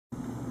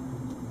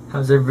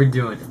How's everybody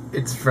doing?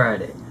 It's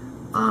Friday.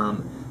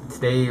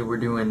 Today we're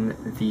doing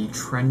the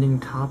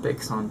trending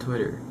topics on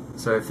Twitter.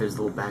 Sorry if there's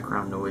a little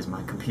background noise,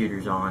 my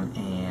computer's on,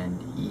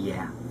 and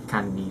yeah,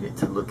 kind of need it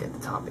to look at the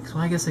topics.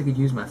 Well, I guess I could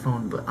use my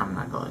phone, but I'm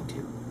not going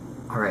to.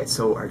 Alright,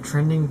 so our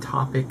trending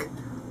topic,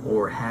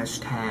 or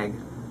hashtag,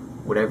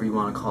 whatever you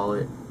want to call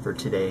it, for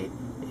today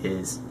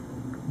is,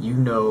 you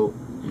know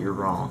you're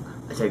wrong.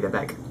 I take that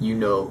back. You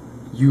know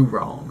you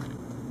wrong.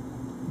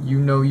 You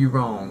know you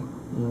wrong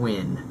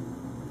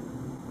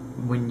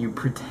when you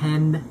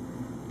pretend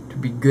to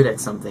be good at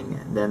something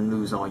and then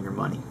lose all your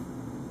money.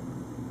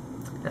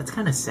 That's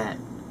kind of sad.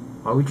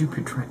 Why would you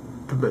pretend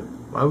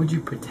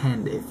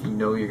if you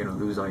know you're gonna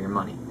lose all your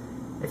money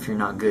if you're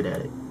not good at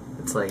it?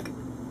 It's like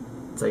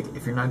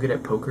if you're not good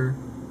at poker,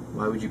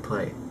 why would you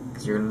play?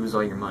 Because you're gonna lose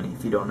all your money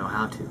if you don't know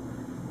how to.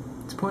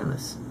 It's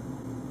pointless.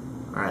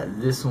 Alright,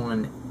 this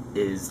one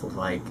is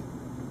like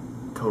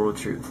total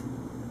truth.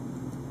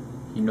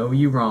 You know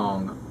you're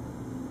wrong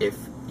if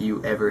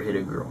you ever hit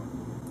a girl.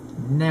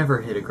 Never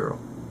hit a girl.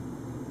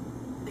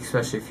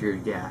 Especially if you're a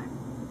guy.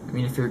 I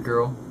mean, if you're a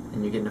girl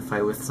and you get in a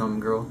fight with some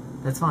girl,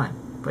 that's fine.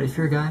 But if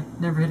you're a guy,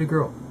 never hit a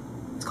girl.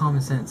 It's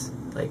common sense.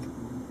 Like,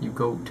 you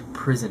go to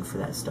prison for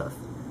that stuff.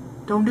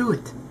 Don't do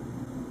it.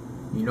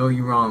 You know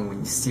you're wrong when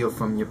you steal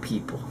from your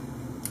people.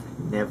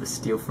 Never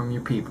steal from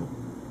your people.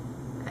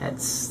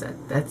 That's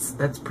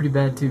pretty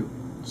bad too.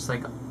 Just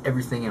like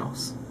everything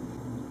else.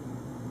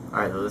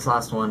 Alright, this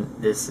last one,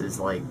 this is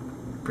like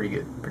pretty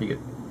good.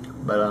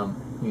 But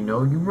you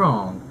know you're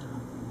wrong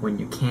when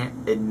you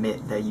can't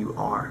admit that you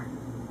are.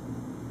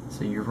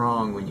 So you're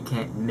wrong when you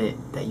can't admit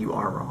that you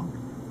are wrong.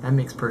 That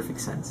makes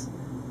perfect sense.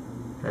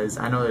 Because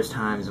I know there's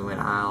times when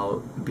I'll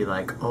be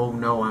like, oh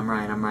no, I'm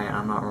right,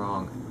 I'm not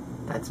wrong.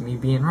 That's me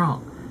being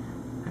wrong.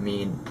 I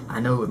mean, I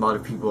know a lot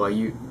of people out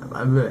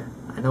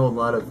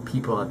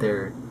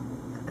there,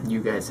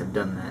 you guys have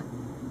done that.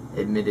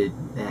 Admitted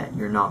that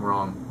you're not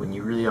wrong when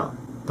you really are.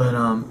 But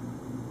I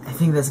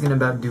think that's gonna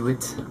about do it.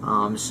 It's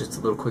just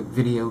a little quick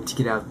video to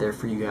get out there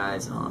for you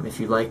guys. If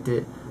you liked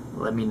it,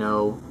 let me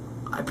know.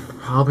 I'm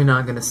probably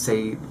not gonna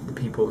say the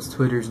people's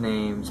Twitter's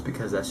names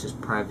because that's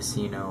just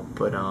privacy, you know.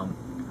 But I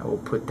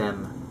will put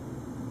them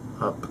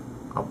up.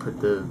 I'll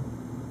put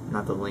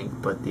not the link,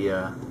 but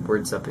the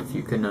words up if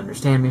you couldn't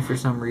understand me for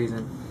some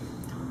reason.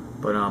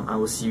 But I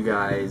will see you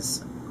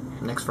guys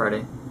next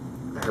Friday.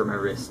 I hurt my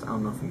wrist. I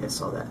don't know if you guys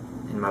saw that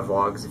in my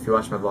vlogs. If you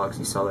watch my vlogs,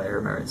 you saw that I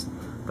hurt my wrist.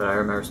 But I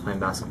remember playing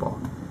basketball.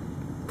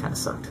 Kind of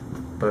sucked.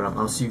 But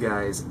I'll see you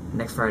guys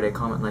next Friday.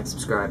 Comment, like,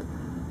 subscribe.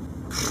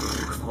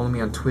 Follow me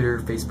on Twitter,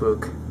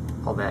 Facebook,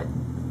 all that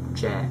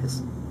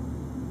jazz.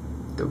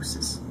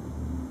 Doses.